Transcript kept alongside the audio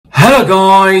Hello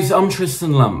guys, I'm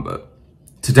Tristan Lambert.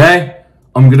 Today,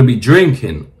 I'm going to be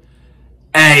drinking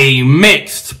a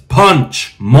mixed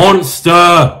punch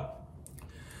monster.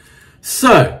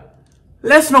 So,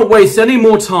 let's not waste any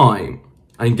more time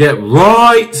and get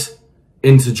right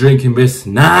into drinking this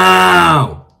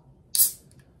now.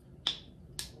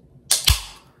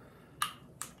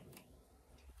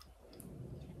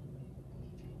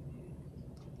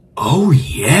 Oh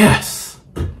yes.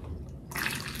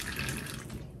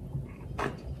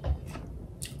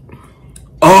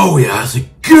 Oh yeah, that's a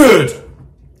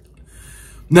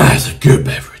good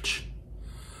beverage.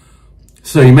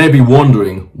 So you may be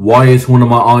wondering, why is one of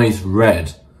my eyes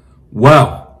red?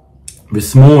 Well,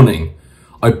 this morning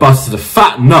I busted a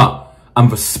fat nut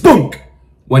and the spunk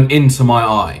went into my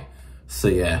eye. So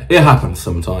yeah, it happens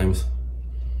sometimes.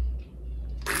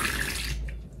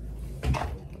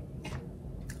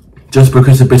 Just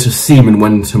because a bit of semen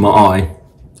went into my eye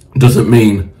doesn't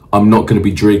mean I'm not going to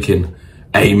be drinking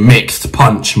a mixed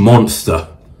punch monster.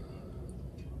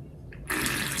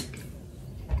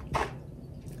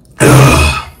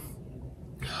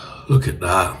 Look at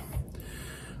that.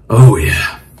 Oh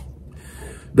yeah.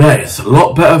 That is a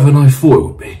lot better than I thought it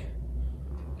would be.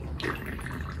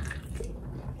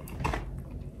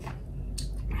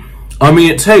 I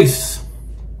mean, it tastes...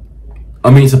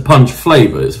 it's a punch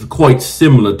flavour. It's quite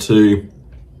similar to...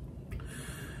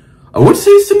 I would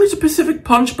say it's similar to Pacific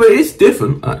Punch, but it's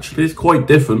different, actually. It's quite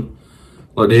different.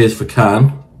 Like it is for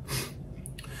can.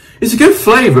 It's a good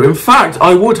flavour. In fact,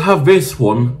 I would have this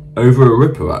one over a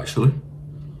Ripper, actually.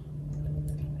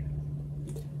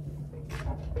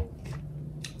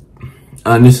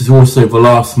 And this is also the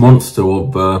last monster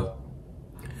of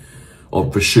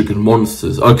the Sugar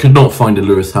Monsters. I could not find a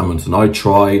Lewis Hamilton. I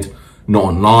tried, not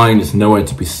online. It's nowhere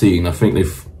to be seen. I think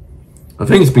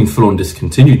it's been full on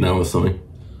discontinued now or something.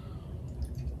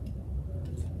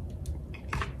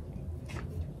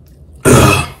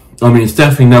 It's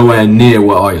definitely nowhere near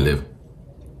where I live.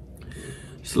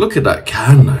 Just look at that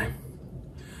can now.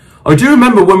 I do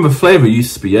remember when the flavour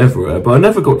used to be everywhere, but I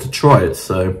never got to try it,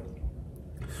 so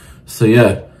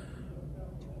yeah.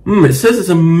 It says it's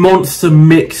a monster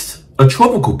mixed, a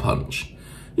tropical punch.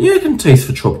 Yeah, I can taste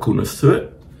the tropicalness to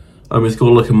it. It's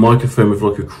got like a microphone with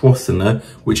like a cross in there,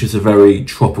 which is a very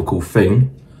tropical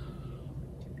thing.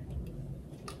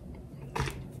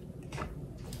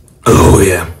 Oh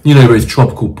yeah, you know those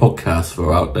tropical podcasts that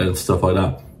are out there and stuff like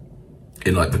that,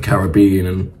 in like the Caribbean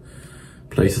and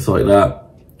places like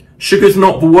that. Sugar's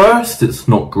not the worst, it's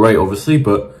not great obviously,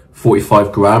 but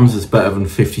 45 grams is better than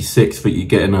 56 that you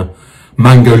get in a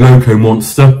Mango Loco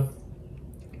monster.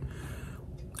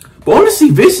 But honestly,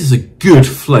 this is a good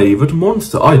flavoured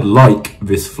monster. I like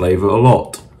this flavour a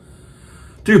lot.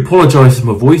 I do apologise if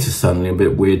my voice is sounding a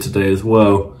bit weird today as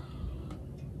well.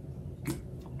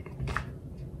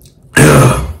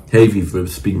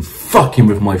 Heavy's been fucking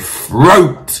with my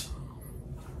throat.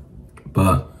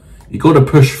 But you gotta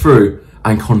push through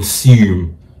and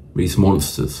consume these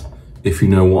monsters, if you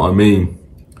know what I mean.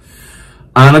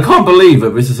 And I can't believe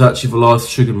that this is actually the last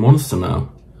Sugar Monster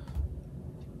now.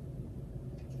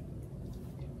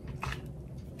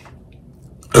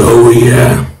 Oh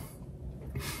yeah.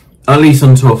 At least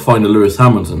until I find a Lewis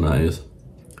Hamilton, that is.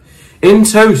 In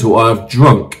total, I have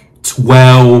drunk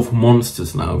 12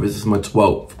 monsters now. This is my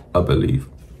 12th, I believe.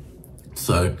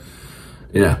 So,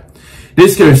 yeah.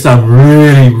 This goes down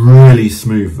really, really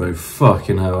smooth though.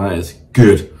 Fucking hell, that is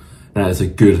good. That is a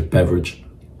good beverage.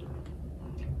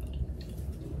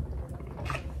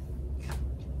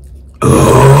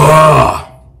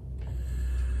 Oh,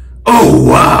 oh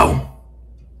wow.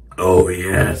 Oh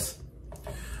yes.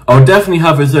 I'll definitely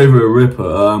have this over a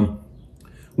Ripper.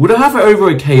 Would I have it over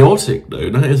a Chaotic though?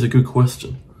 That is a good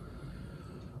question.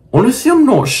 Honestly, I'm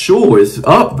not sure. It's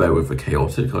up there with a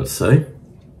Chaotic, I'd say.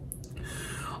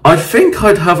 I think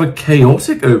I'd have a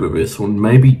Chaotic over this one,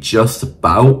 maybe just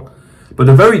about. But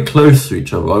they're very close to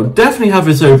each other. I would definitely have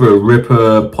this over a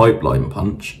Ripper Pipeline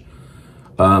Punch.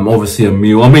 Obviously a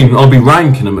Mule. I'll be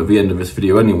ranking them at the end of this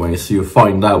video anyway, so you'll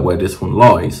find out where this one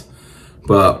lies.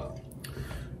 But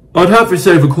I'd have this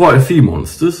over quite a few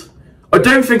monsters. I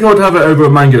don't think I'd have it over a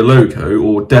Mango Loco,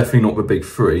 or definitely not the big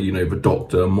three, you know, the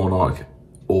Doctor, Monarch,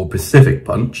 or Pacific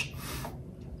Punch.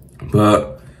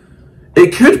 But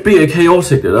it could be a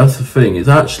Chaotic though, that's the thing. It's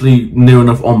actually near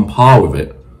enough on par with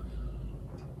it.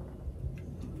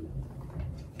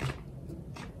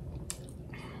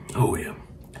 Oh yeah.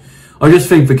 I just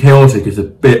think the Chaotic is a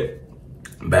bit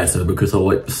better because I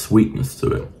like the sweetness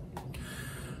to it.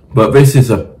 But this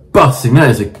is a busting,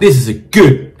 this is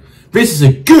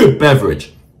a good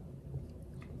beverage.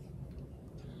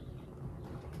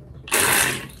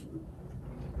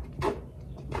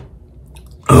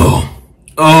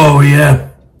 Oh yeah,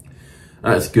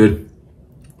 that's good.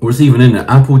 What's even in it?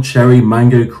 Apple, cherry,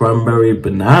 mango, cranberry,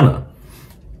 banana.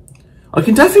 I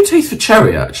can definitely taste the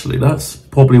cherry, actually. That's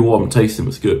probably what I'm tasting.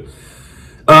 It's good.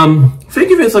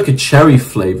 Think of it as like a cherry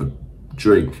flavoured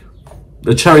drink.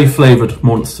 A cherry flavoured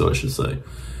Monster, I should say.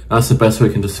 That's the best way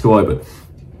I can describe it.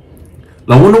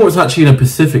 Now, I wonder what's actually in a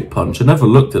Pacific Punch. I never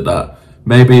looked at that.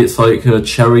 Maybe it's like a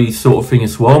cherry sort of thing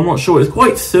as well. I'm not sure. It's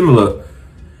quite similar.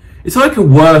 It's like a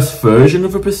worse version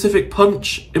of a Pacific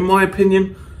Punch, in my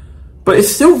opinion. But it's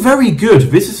still very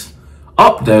good. This is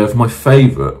up there with my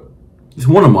favourite. It's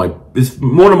one of my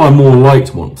more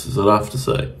liked monsters, I'd have to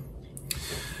say.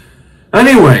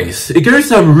 Anyways, it goes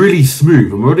down really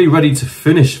smooth. I'm already ready to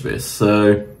finish this,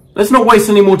 so let's not waste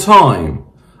any more time.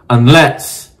 And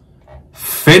let's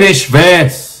finish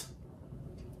this.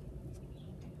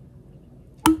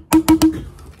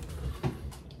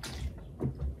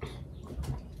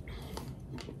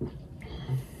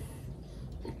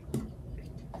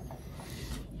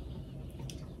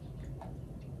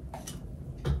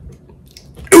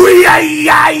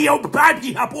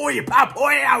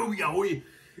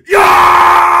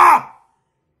 Yeah!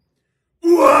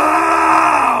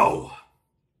 Wow!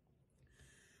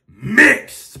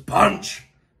 Mixed punch.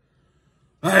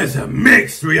 That is a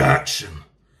mixed reaction.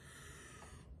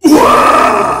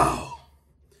 Wow!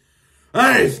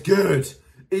 That is good,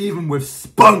 even with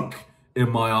spunk in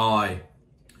my eye.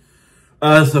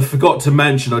 As I forgot to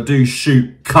mention, I do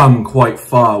shoot cum quite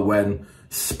far when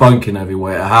spunking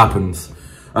everywhere it happens.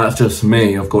 That's just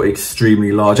me. I've got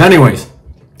extremely large. Anyways.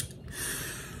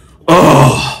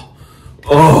 Oh,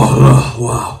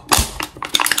 wow.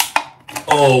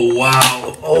 Oh,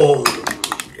 wow. Oh,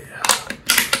 yeah.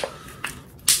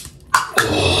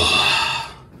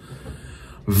 Oh.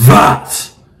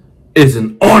 That is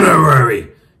an honorary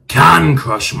can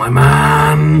crush, my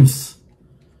mans.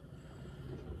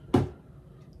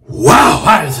 Wow,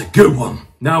 that is a good one.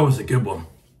 That was a good one.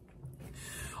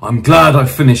 I'm glad I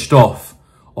finished off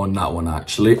on that one,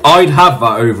 actually. I'd have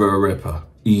that over a Ripper.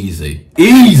 Easy.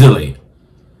 Easily.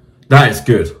 That is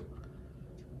good.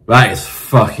 That is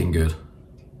fucking good.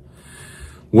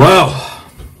 Well,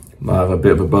 I have a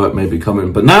bit of a burp maybe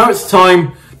coming, but now it's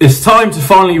time to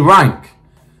finally rank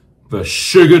the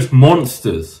sugared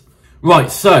monsters.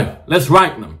 Right, so let's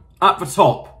rank them. At the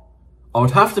top, I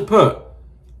would have to put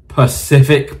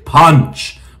Pacific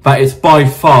Punch. That is by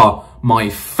far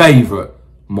my favourite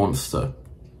monster.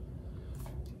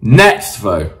 Next,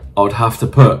 though, I would have to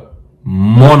put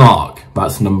Monarch.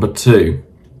 That's number 2.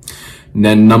 And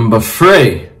then number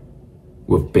 3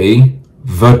 would be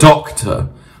the Doctor.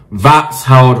 That's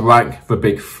how I'd rank the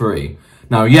big 3.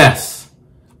 Now, yes,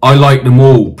 I like them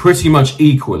all pretty much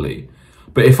equally,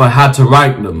 but if I had to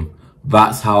rank them,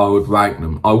 that's how I would rank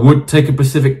them. I would take a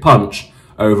Pacific Punch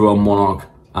over on Monarch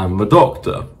and the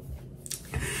Doctor.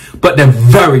 But they're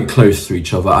very close to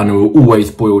each other, and it will always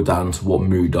boil down to what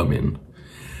mood I'm in.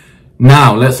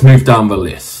 Now, let's move down the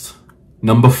list.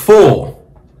 Number 4,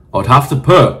 I'd have to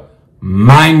put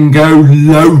Mango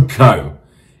Loco.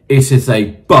 It is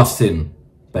a bussin'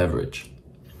 beverage.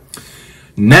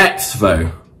 Next,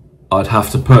 though, I'm gonna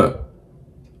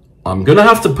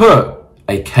have to put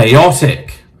a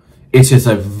Chaotic. It is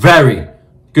a very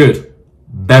good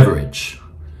beverage.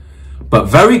 But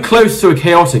very close to a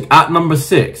Chaotic at number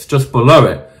 6, just below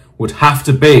it, would have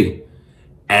to be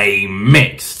a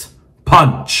Mixed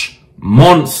Punch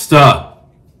Monster.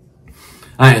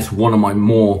 That is one of my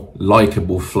more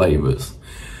likeable flavours.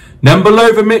 Then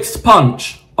below the Mixed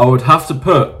Punch, I would have to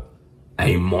put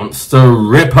a Monster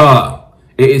Ripper.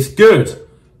 It is good,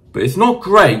 but it's not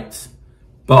great,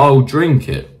 but I'll drink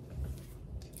it.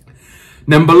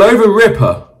 Then below the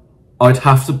Ripper, I'd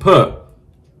have to put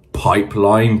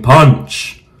Pipeline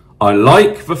Punch. I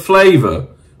like the flavour,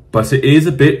 but it is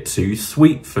a bit too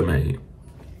sweet for me.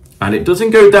 And it doesn't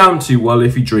go down too well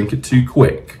if you drink it too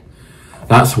quick.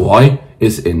 That's why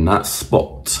it's in that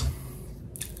spot.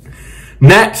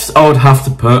 Next, I would have to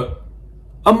put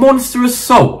a Monster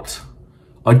Assault.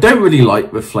 I don't really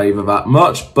like the flavour that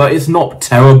much, but it's not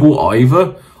terrible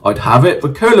either. I'd have it.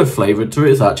 The cola flavour to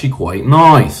it is actually quite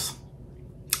nice.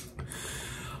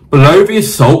 Below the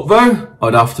Assault, though,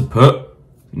 I'd have to put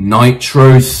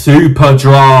Nitro Super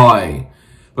Dry.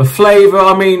 The flavour,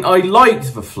 I mean, I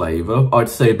liked the flavour. I'd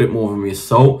say a bit more than the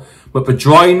Assault. But the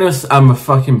dryness and the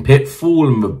fucking pitfall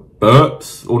and the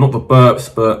burps, or not the burps,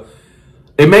 but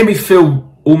it made me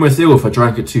feel almost ill if I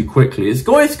drank it too quickly. It's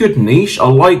got its good niche. I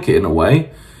like it in a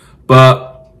way.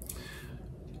 But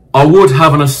I would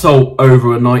have an Assault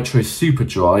over a Nitro Super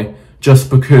Dry, just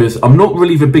because I'm not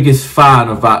really the biggest fan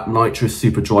of that Nitro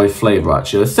Super Dry flavour,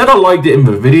 actually. I said I liked it in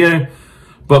the video,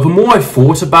 But the more I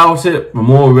thought about it, the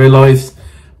more I realised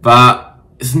that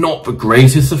it's not the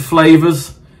greatest of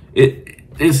flavours.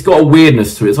 It's got a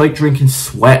weirdness to it. It's like drinking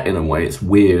sweat in a way. It's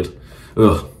weird.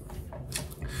 Ugh.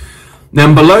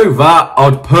 Then below that,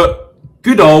 I'd put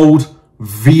good old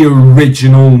the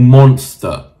original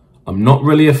Monster. I'm not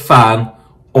really a fan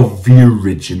of the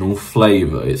original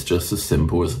flavour. It's just as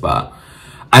simple as that.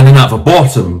 And then at the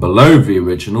bottom, below the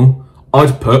original,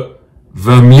 I'd put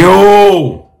the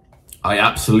Mule. I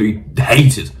absolutely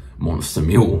hated Monster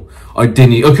Mule. I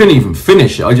couldn't even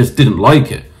finish it. I just didn't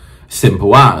like it.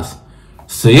 Simple as.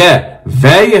 So yeah,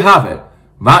 there you have it.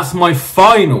 That's my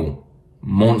final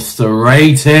Monster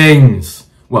ratings.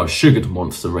 Well, sugared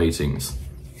Monster ratings.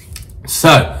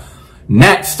 So,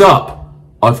 next up,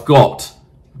 I've got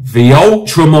the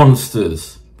Ultra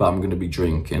Monsters that I'm going to be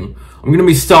drinking. I'm going to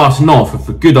be starting off with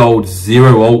the good old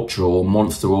Zero Ultra or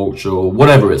Monster Ultra or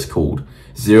whatever it's called.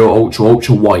 Zero Ultra,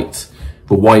 Ultra White,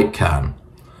 the white can.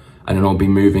 And then I'll be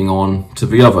moving on to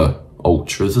the other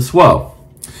Ultras as well.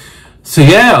 So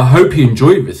yeah, I hope you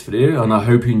enjoyed this video and I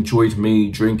hope you enjoyed me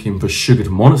drinking the sugared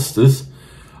Monsters.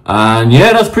 And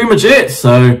yeah, that's pretty much it.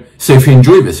 So if you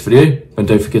enjoyed this video, then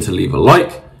don't forget to leave a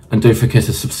like and don't forget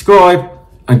to subscribe.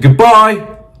 And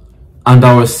goodbye. And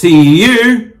I will see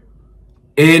you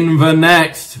in the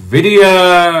next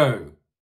video.